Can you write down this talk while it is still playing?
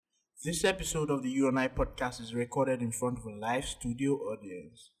This episode of the You and I podcast is recorded in front of a live studio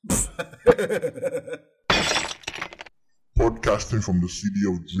audience. Podcasting from the city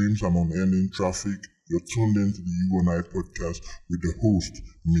of dreams and unending traffic, you're tuned into the You and I podcast with the host,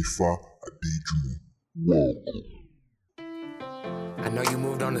 Mifa Adejumo. I know you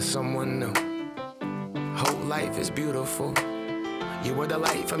moved on to someone new. Whole life is beautiful. You were the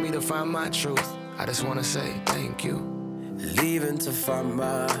light for me to find my truth. I just wanna say thank you. Leaving to find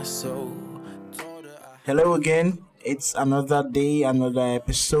my soul. Hello again. It's another day, another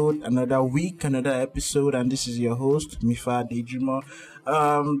episode, another week, another episode, and this is your host, Mifa Adejumo.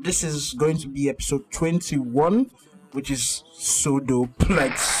 This is going to be episode 21, which is so dope,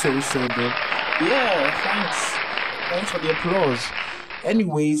 like so dope. Yeah, thanks for the applause.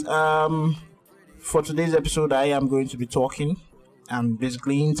 Anyways, for today's episode, I am going to be talking and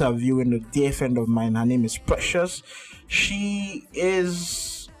basically interviewing a dear friend of mine. Her name is Precious. She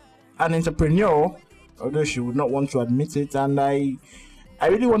is an entrepreneur, although she would not want to admit it, and I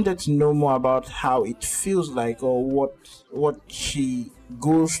really wanted to know more about how it feels like, or what she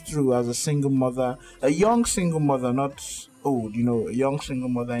goes through as a single mother, a young single mother, not old, a young single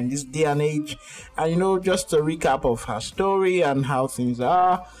mother in this day and age, and just a recap of her story and how things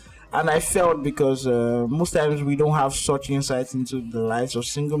are. And I felt because most times we don't have such insights into the lives of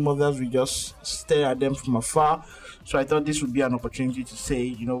single mothers, we just stare at them from afar. So I thought this would be an opportunity to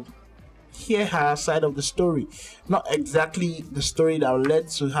say, hear her side of the story. Not exactly the story that led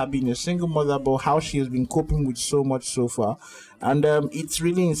to her being a single mother, but how she has been coping with so much so far. And it's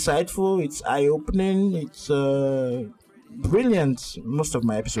really insightful, it's eye-opening, it's brilliant. Most of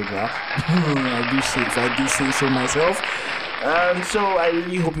my episodes are. If I do say so myself. And so I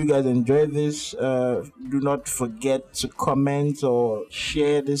really hope you guys enjoy this. Do not forget to comment or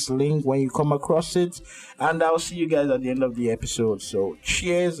share this link when you come across it. And I'll see you guys at the end of the episode. So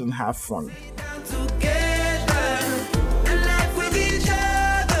cheers and have fun.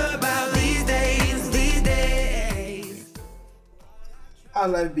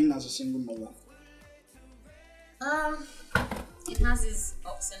 How's life been as a single mother? It has its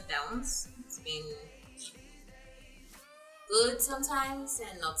ups and downs. It's been good sometimes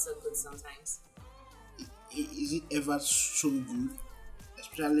and not so good sometimes. Is it ever so good,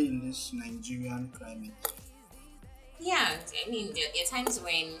 especially in this Nigerian climate? Yeah, I mean, there are times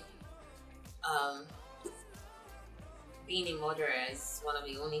when being a mother is one of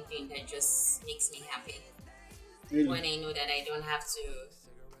the only things that just makes me happy. Really? When I know that I don't have to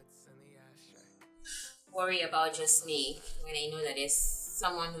worry about just me. When I know that there's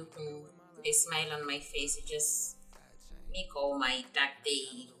someone who can put a smile on my face, it just make all my dark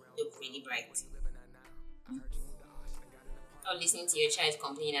day look really bright. Or listening to your child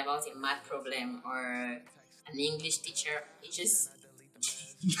complain about a math problem or an English teacher, it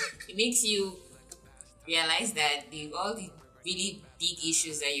makes you realize that all the really big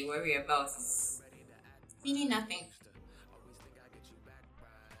issues that you worry about is really nothing.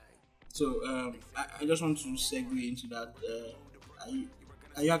 So I just want to segue into that.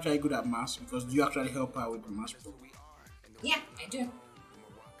 Are you actually good at maths? Because do you actually help her with the maths problem? Yeah, I do.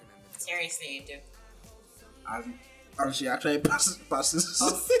 Seriously, I do. And she actually passes.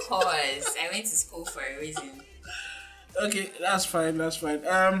 Of course. I went to school for a reason. Okay, that's fine.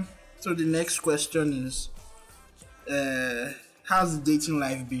 So the next question is, how's the dating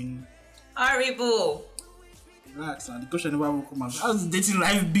life been? Horrible. Relax, the question never will come out. How's the dating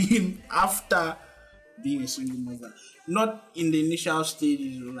life been after being a single mother? Not in the initial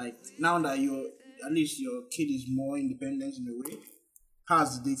stages, like now that at least your kid is more independent in a way.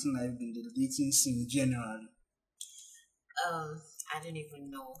 How's the dating life been? The dating scene generally? I don't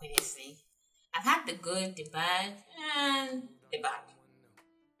even know, honestly. I've had the good, the bad, and the bad.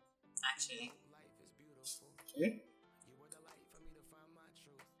 Actually. Okay.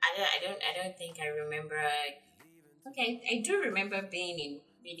 I don't think I remember. Okay, I do remember being in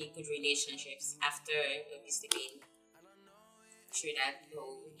really good relationships after obviously being through that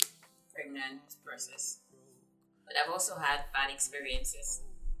whole pregnant process. But I've also had bad experiences.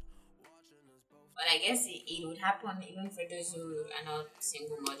 But I guess it would happen even for those who are not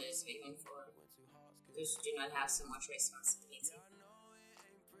single mothers, or even for those who do not have so much responsibility.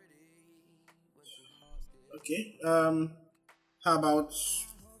 Okay. How about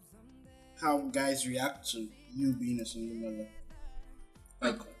how guys react to you being a single mother?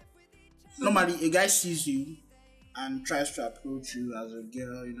 Like, normally a guy sees you and tries to approach you as a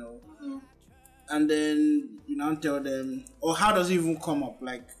girl, and then you now tell them, or how does it even come up?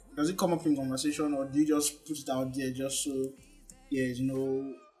 Like, does it come up in conversation, or do you just put it out there just so there's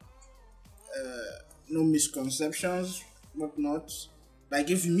no misconceptions, whatnot? Like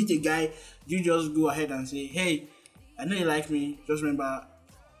if you meet a guy, you just go ahead and say, "Hey, I know you like me. Just remember,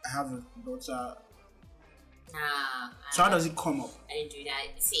 I have a daughter." Nah, So how does it come up? I didn't do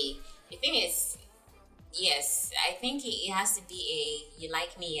that. See, the thing is, yes, I think it has to be a "you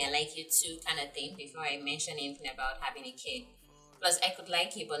like me, I like you too" kind of thing before I mention anything about having a kid. Plus, I could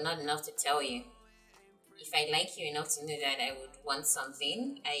like you, but not enough to tell you. If I like you enough to know that I would want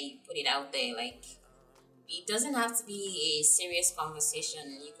something, I put it out there. Like, it doesn't have to be a serious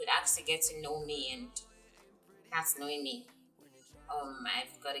conversation. You could ask to get to know me, and that's knowing me.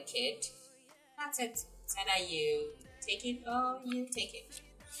 I've got a kid. That's it. It's either you take it or you take it.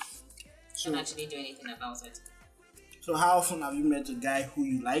 So, Don't actually do anything about it. so how often have you met a guy who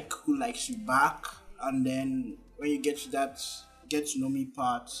you like, who likes you back, and then when you get to that get to know me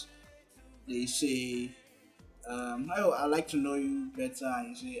part, they say, "Oh, I like to know you better," and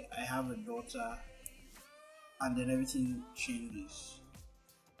you say, "I have a daughter," and then everything changes.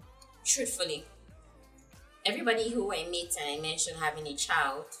 Truthfully, everybody who I meet and I mention having a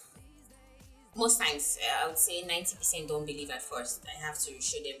child, most times I would say 90% don't believe at first. I have to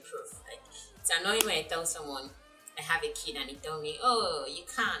show them proof. Like, it's annoying when I tell someone I have a kid and they tell me, "Oh, you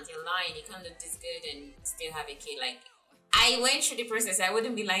can't, you're lying, you can't look this good and still have a kid." Like, I went through the process. I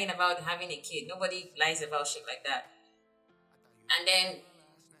wouldn't be lying about having a kid. Nobody lies about shit like that. And then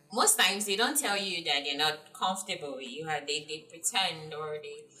most times they don't tell you that they're not comfortable with you. They pretend, or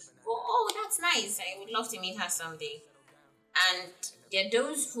they go, "Oh, that's nice. I would love to meet her someday." And there are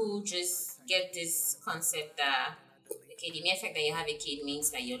those who just get this concept that, okay, the mere fact that you have a kid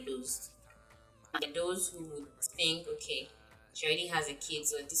means that you're loose. And there are those who would think, okay, she already has a kid,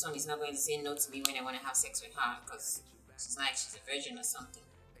 so this one is not going to say no to me when I want to have sex with her because she's like she's a virgin or something.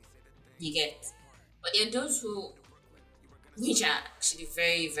 You get. But there are those who, which are actually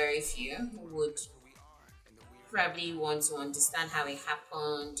very, very few, who would probably want to understand how it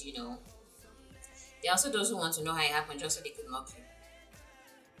happened, you know. There are also those who want to know how it happened just so they could mock you.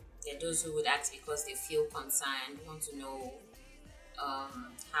 There are those who would ask because they feel concerned, want to know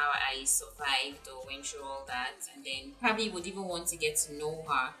how I survived or went through all that, and then probably would even want to get to know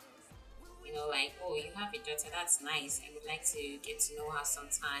her. You know, like, "Oh, you have a daughter, that's nice. I would like to get to know her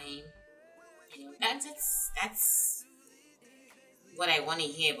sometime." You know, that's what I want to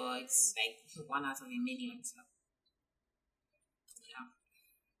hear, but it's like one out of a million. So, yeah.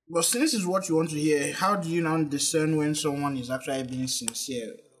 But since it's what you want to hear, how do you now discern when someone is actually being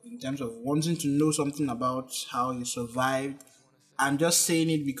sincere in terms of wanting to know something about how you survived and just saying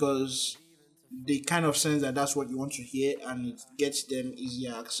it because they kind of sense that that's what you want to hear and it gets them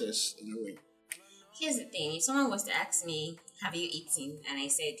easier access in a way? Here's the thing: if someone was to ask me, "Have you eaten?" and I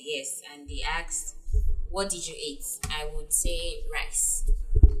said yes, and they asked, "What did you eat?" I would say rice,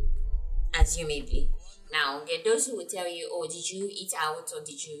 assumably. Now, there are those who will tell you, "Oh, did you eat out or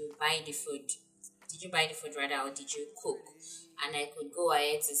did you buy the food? Did you buy the food rather, or did you cook?" And I could go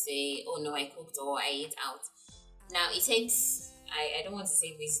ahead to say, "Oh no, I cooked or I ate out." Now, it takes, I don't want to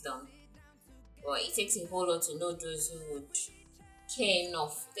say wisdom, but it takes a whole lot to know those who would care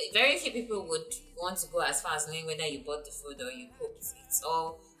enough. Very few people would want to go as far as knowing whether you bought the food or you cooked. It's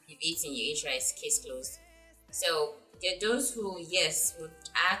all you've eaten, you eat rice, case closed. So there are those who, yes, would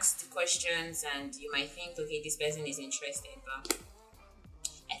ask the questions and you might think, okay, this person is interested, but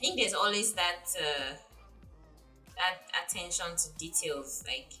I think there's always that attention to details.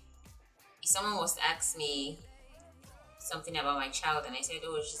 Like, if someone was to ask me something about my child and I said,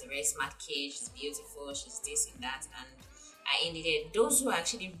 "Oh, she's a very smart kid, she's beautiful, she's this and that," and I ended it, those who are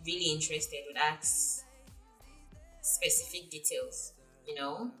actually really interested would ask specific details, you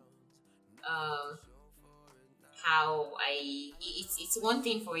know. How it's one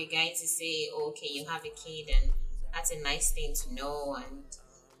thing for a guy to say, "Oh, okay, you have a kid," and that's a nice thing to know, and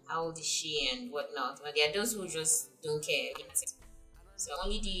how old is she and whatnot. But there are those who just don't care. So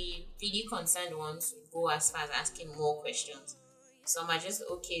only the really concerned ones would go as far as asking more questions. Some are just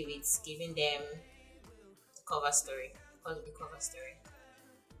okay with giving them the cover story. Call it the cover story.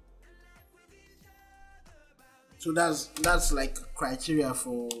 So that's like criteria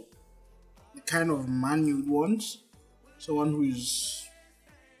for the kind of man you want. Someone who is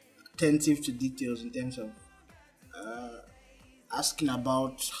attentive to details in terms of asking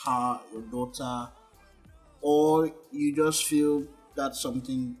about her, your daughter, or you just feel that's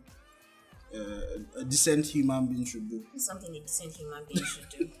something a decent human being should do. It's something a decent human being should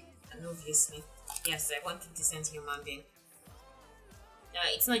do. And obviously, yes, I want a decent human being.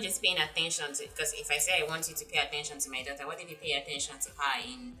 It's not just paying attention to, because if I say I want you to pay attention to my daughter, what if you pay attention to her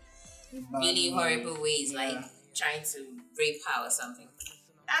in really horrible ways, like trying to rape her or something?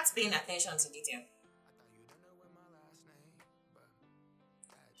 That's paying attention to detail.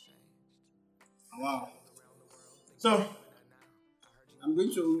 Wow. So I'm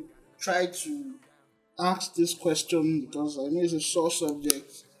going to try to ask this question because I know it's a sore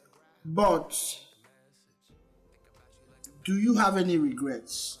subject. But do you have any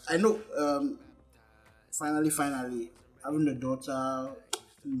regrets? I know, finally, having a daughter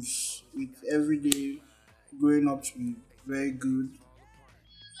who's with every day growing up to be very good,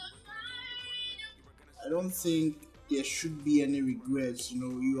 I don't think there should be any regrets.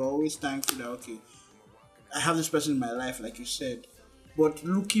 You're always thankful that, okay, I have this person in my life, like you said. But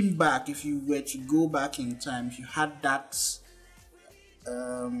looking back, if you were to go back in time, if you had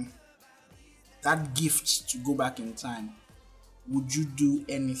um, that gift to go back in time, would you do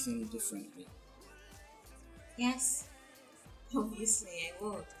anything differently? Yes, obviously I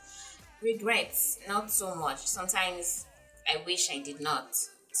would. Regrets, not so much. Sometimes I wish I did not.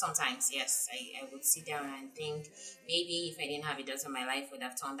 Sometimes, yes, I would sit down and think maybe if I didn't have a daughter, my life would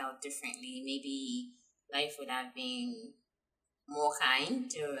have turned out differently. Maybe life would have been more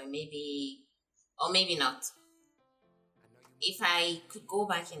kind, or maybe not. If I could go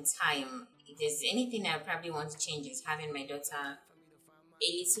back in time, if there's anything I probably want to change is having my daughter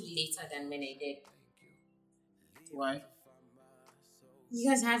a little later than when I did. Why?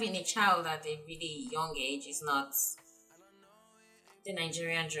 Because having a child at a really young age is not the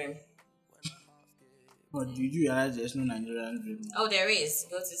Nigerian dream. But did you realize there's no Nigerian dream? Oh, there is.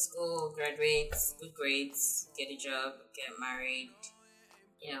 Go to school, graduate, good grades, get a job, get married.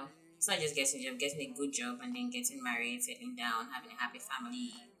 It's not just getting a job, getting a good job and then getting married, settling down, having a happy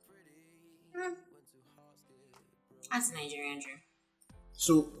family. Hmm, that's the Nigerian dream.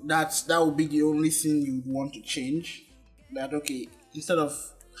 So that would be the only thing you would want to change. That, okay, instead of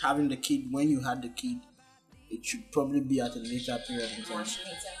having the kid when you had the kid, it should probably be at a later period in time. Much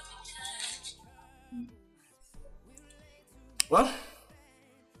later. Well,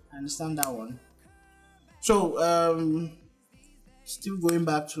 I understand that one. So, still going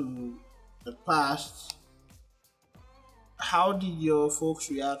back to the past, how did your folks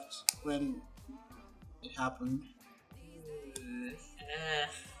react when it happened? Uh,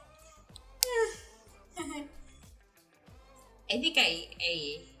 I think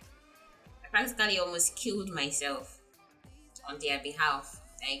I practically almost killed myself on their behalf.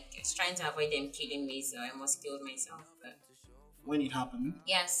 Like, I was trying to avoid them killing me, so I almost killed myself. But When it happened?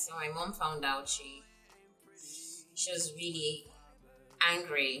 yes, so my mom found out. She was really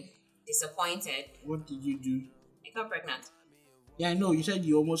angry, disappointed. What did you do? I got pregnant. Yeah, I know. You said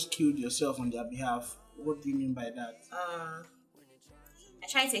you almost killed yourself on their behalf. What do you mean by that? I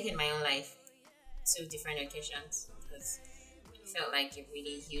tried taking my own life 2 different occasions because it felt like a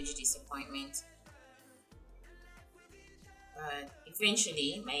really huge disappointment. But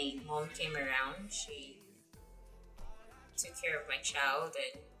eventually, my mom came around. She took care of my child,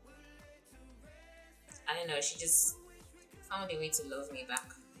 and I don't know, she just found a way to love me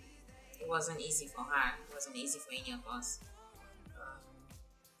back. It wasn't easy for her, it wasn't easy for any of us. Uh,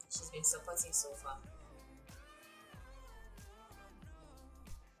 she's been supportive so far.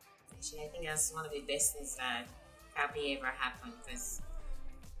 Actually, I think that's one of the best things that probably ever happened because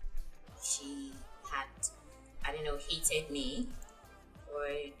she had, I don't know, hated me or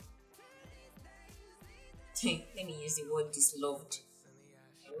let me use the word disloved.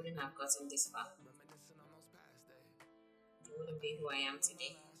 I wouldn't have gotten this far. I wouldn't be who I am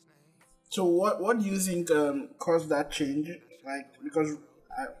today. So, what do you think caused that change? Like, because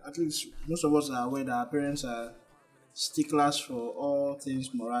at least most of us are aware that our parents are sticklers for all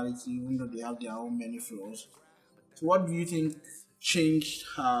things morality, even though they have their own many flaws. So, what do you think changed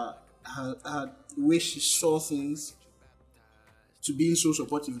her the way she saw things to being so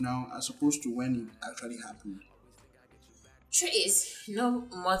supportive now, as opposed to when it actually happened? Truth is, no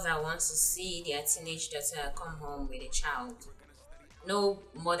mother wants to see their teenage daughter come home with a child. No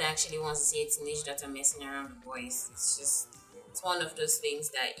mother actually wants to see a teenage daughter messing around with boys. It's one of those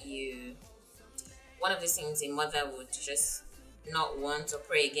things one of those things a mother would just not want or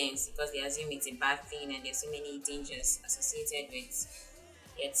pray against because they assume it's a bad thing and there's so many dangers associated with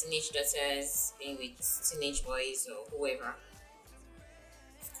their teenage daughters being with teenage boys or whoever.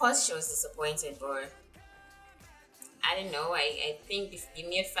 Of course, she was disappointed, but I don't know. I think the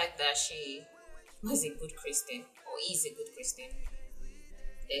mere fact that she was a good Christian or is a good Christian,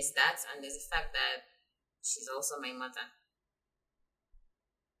 there's that, and there's the fact that she's also my mother.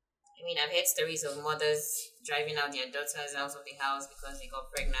 I mean, I've heard stories of mothers driving out their daughters out of the house because they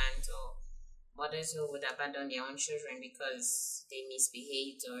got pregnant, or mothers who would abandon their own children because they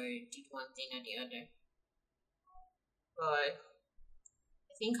misbehaved or did one thing or the other. But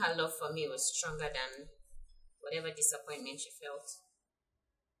I think her love for me was stronger than whatever disappointment she felt.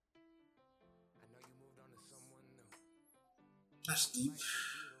 That's deep.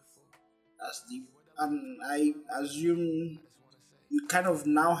 That's deep. And I assume you kind of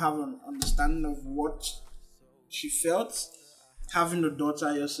now have an understanding of what she felt having a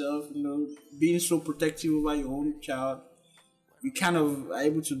daughter yourself, being so protective over your own child. You kind of are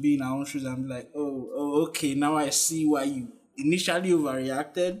able to be in our own shoes and be like, okay, now I see why you initially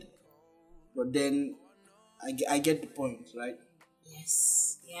overreacted, but then I get the point, right?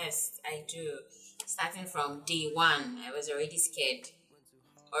 Yes, I do. Starting from day one, I was already scared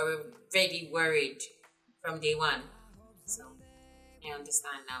or already worried from day one. So I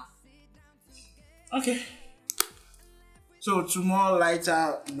understand now. Okay. So to more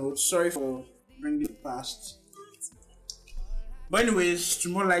lighter notes, sorry for bringing it past. But anyways, to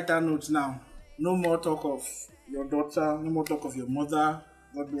more lighter notes now. No more talk of your daughter, no more talk of your mother.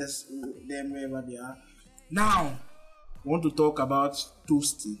 God bless them wherever they are. Now, I want to talk about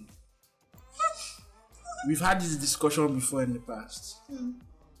toasting. We've had this discussion before in the past.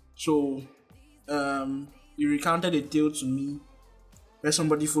 So, you recounted a tale to me where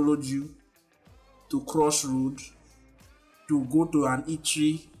somebody followed you to cross road to go to an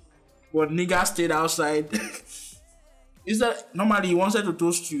eatery, but nigga stayed outside. Is that normally he wanted to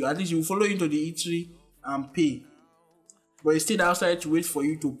toast you? At least he will follow you to the eatery and pay, but he stayed outside to wait for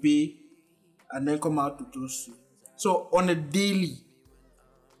you to pay and then come out to toast you. So on a daily,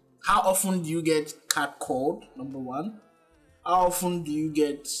 how often do you get catcalled? Number one, how often do you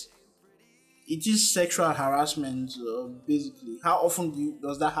get? It is sexual harassment, basically. How often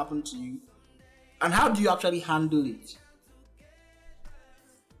does that happen to you, and how do you actually handle it?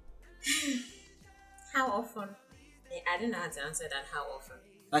 How often? I don't know how to answer that. How often?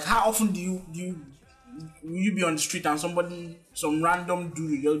 Like, how often do you will you be on the street and some random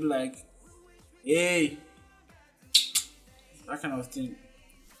dude will just be like, hey, that kind of thing.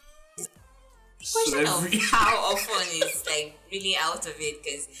 Question of how often is like really out of it,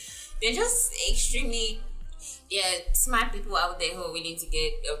 because they're just extremely smart people out there who are willing to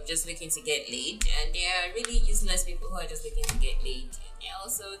just looking to get laid, and there are really useless people who are just looking to get laid. And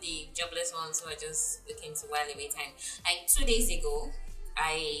also the jobless ones who are just looking to while away time. Like 2 days ago,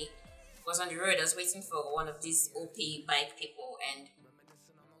 I was on the road. I was waiting for one of these OP bike people, and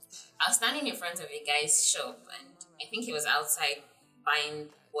I was standing in front of a guy's shop, and I think he was outside buying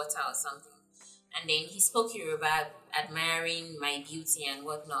water or something. And then he spoke Yoruba, admiring my beauty and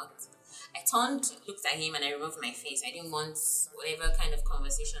whatnot. I turned, looked at him, and I removed my face. I didn't want whatever kind of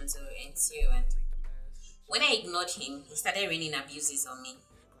conversation to ensue. And when I ignored him, he started raining abuses on me.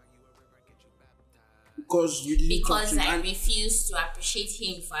 Because I refused to appreciate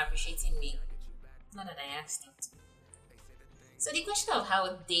him for appreciating me. Not that I asked him to. So the question of how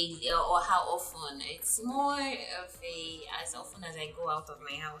daily or how often, it's more of as often as I go out of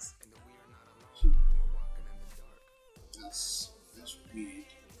my house. That's weird.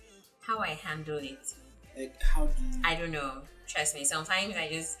 How I handle it. Like, how do you... I don't know. Trust me. Sometimes I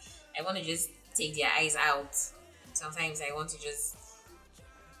want to just take their eyes out. Sometimes I want to just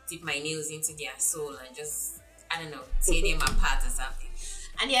dip my nails into their soul and just, I don't know, tear them apart or something.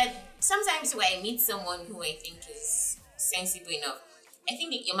 And sometimes when I meet someone who I think is sensible enough, I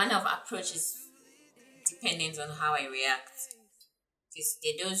think the manner of approach is dependent on how I react. Because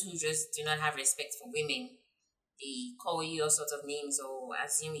there are those who just do not have respect for women. They call you all sorts of names or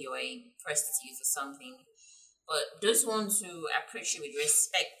assume you're a prostitute or something. But those ones who approach you with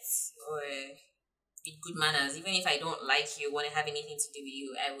respect or with good manners, even if I don't like you, want to have anything to do with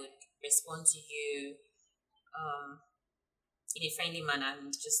you, I would respond to you in a friendly manner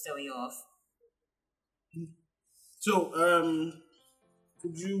and just tell you off. So,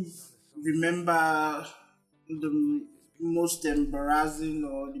 could you remember the most embarrassing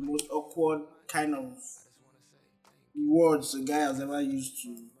or the most awkward kind of words a guy has ever used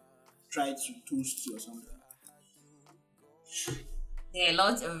to try to toast you or something? There are a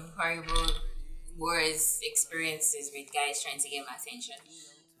lot of horrible words, experiences with guys trying to get my attention.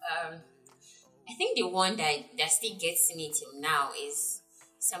 I think the one that still gets me till now is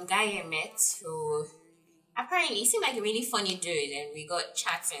some guy I met who apparently he seemed like a really funny dude, and we got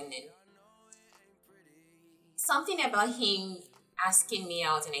chatting, and something about him asking me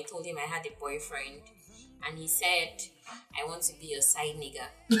out, and I told him I had a boyfriend, and he said, I want to be your side nigga.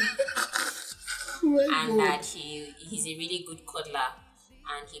 And that he's a really good cuddler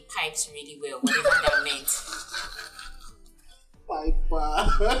and he pipes really well, whatever that meant.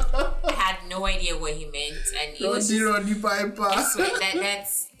 Piper. I had no idea what he meant, and it was Roddy Piper. So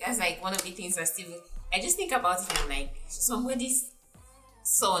that's like one of the things I just think about it, and I'm like, somebody's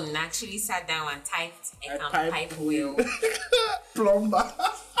son actually sat down and typed, I can pipe well. Plumber.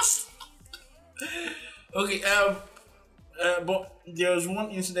 Okay, But there was one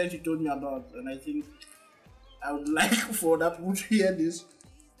incident you told me about, and I think I would like for that people to hear this.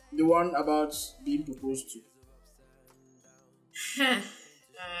 The one about being proposed to.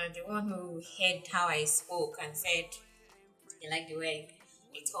 The one who heard how I spoke and said he liked the way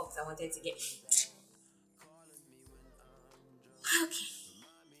I talked. I wanted to get. Okay.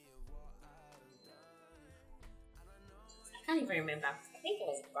 I can't even remember. I think it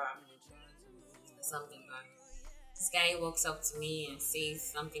was a bar or something. But this guy walks up to me and says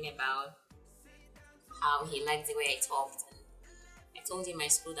something about how he liked the way I talked. And I told him I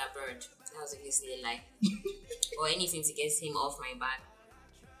screwed a bird. That was obviously a lie. Or anything to get him off my back.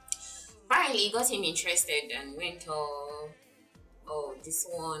 Apparently, it got him interested and went, oh, this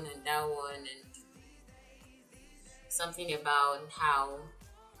one and that one, and something about how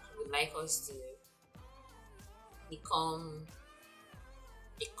he would like us to become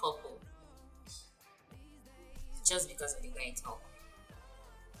a couple just because of the way I talk.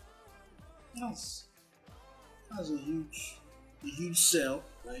 Yes. That's a huge sell.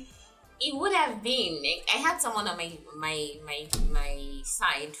 Like, it would have been. I had someone on my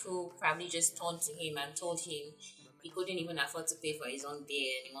side who probably just turned to him and told him he couldn't even afford to pay for his own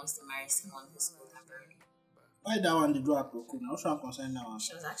beer and he wants to marry someone who's called a bird. why that one did drop Roku? Now, I'm concerned that one.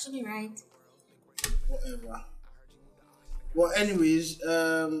 She was actually right. Whatever. Well, anyways,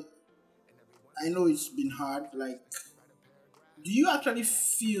 I know it's been hard. Like, do you actually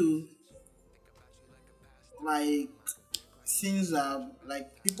feel like things are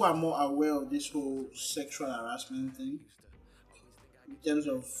like people are more aware of this whole sexual harassment thing in terms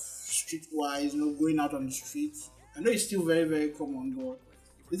of streetwise, going out on the street? I know it's still very, very common, but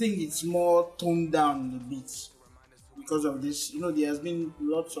I think it's more toned down a bit because of this. There has been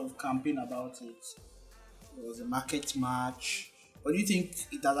lots of campaign about it. There was a market march. But do you think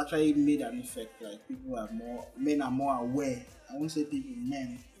it has actually made an effect? Like men are more aware. I won't say people,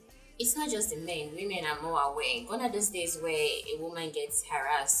 men. It's not just the men, women are more aware. Gone are those days where a woman gets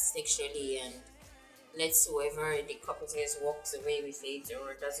harassed sexually and lets whoever the couple says walks away with it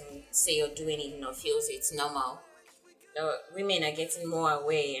or doesn't say or do anything or feels it's normal. The women are getting more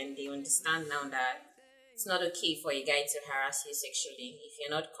aware and they understand now that it's not okay for a guy to harass you sexually. If you're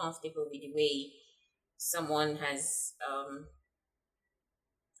not comfortable with the way someone has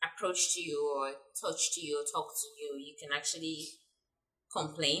approached you or touched you or talked to you, you can actually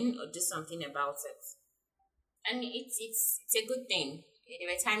complain or do something about it. And it's a good thing. There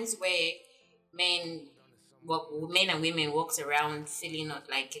were times where men and women walked around feeling not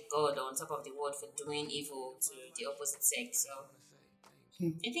like a god or on top of the world for doing evil to the opposite sex. So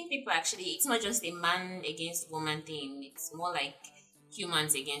I think people actually, it's not just a man against woman thing, it's more like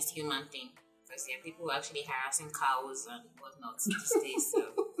humans against human thing. Because there are people who are actually harassing cows and whatnot these days. So.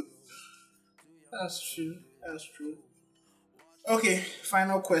 That's true. Okay,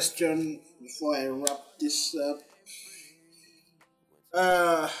 final question before I wrap this up.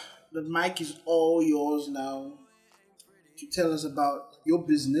 The mic is all yours now to tell us about your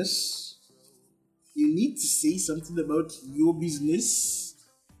business. You need to say something about your business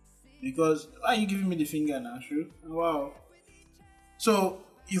because why are you giving me the finger now, sure? Wow. So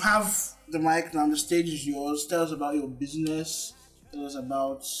you have the mic now, the stage is yours. Tell us about your business. Tell us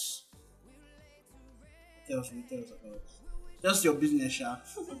about just your business, yeah.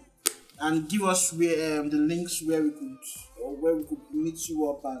 And give us where the links where we could meet you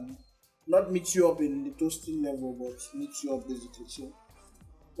up, and not meet you up in the toasting level, but meet you up basically. So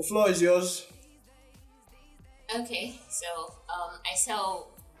the floor is yours. Okay, so I sell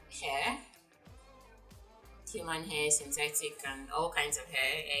hair, human hair, synthetic, and all kinds of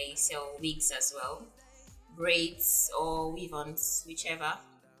hair. I sell wigs as well, braids or weave-ons, whichever.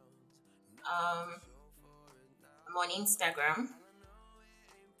 I'm on Instagram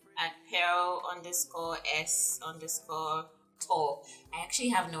at Pearl_S_Tall. I actually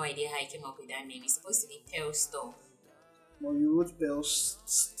have no idea how I came up with that name. It's supposed to be Pearl Store. Well, you wrote Pearl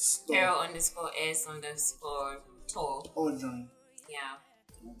Store. Pearl_S_Tall. All join. Yeah.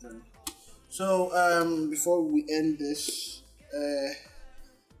 All join. So, before we end this,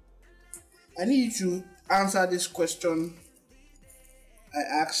 I need you to answer this question I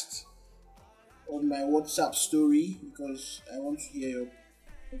asked on my WhatsApp story because I want to hear your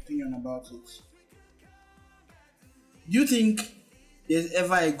opinion about it. Do you think there's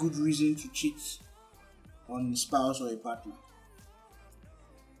ever a good reason to cheat on a spouse or a partner?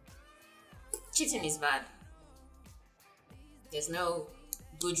 Cheating is bad. There's no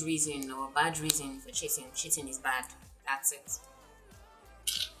good reason or bad reason for cheating. Cheating is bad. That's it.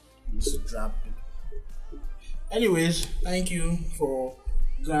 It's a drop. Anyways, thank you for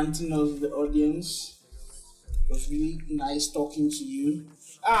granting us the audience It was really nice talking to you.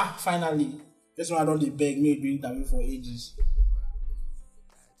 Finally. This one I don't beg me doing interview for ages.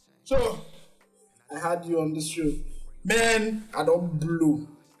 So, I had you on this show. Man, I don't blow.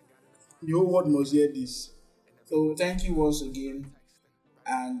 The whole world must hear this. So, thank you once again.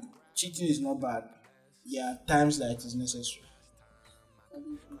 And cheating is not bad. Yeah, times that it is necessary.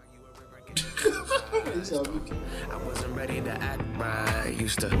 I wasn't ready to act right.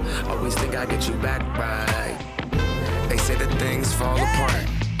 Used to always think I'd get you back right. They say that things fall apart.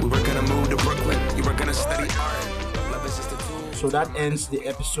 We were gonna move to Brooklyn. You were gonna study art. Love is just a tool. So that ends the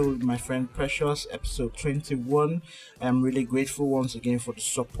episode with my friend Precious, episode 21. I'm really grateful once again for the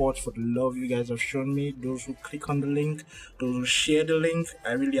support, for the love you guys have shown me. Those who click on the link, those who share the link,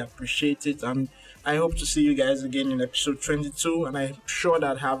 I really appreciate it. And I hope to see you guys again in episode 22. And I'm sure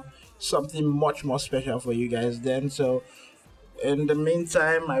that I have something much more special for you guys then. So in the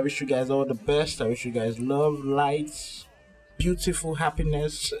meantime, I wish you guys all the best. I wish you guys love, light, beautiful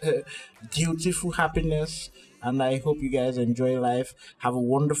happiness, dutiful happiness. And I hope you guys enjoy life. Have a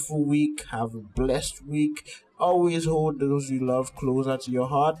wonderful week. Have a blessed week. Always hold those you love closer to your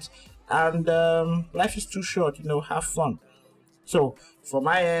heart. And life is too short, have fun. So, for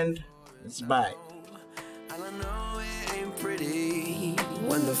my end, it's bye. And I know it ain't pretty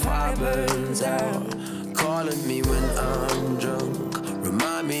when the fire burns out. Calling me when I'm drunk.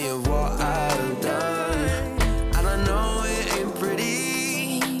 Remind me of what I've done. And I know it ain't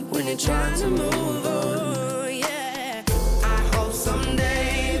pretty when you're trying to move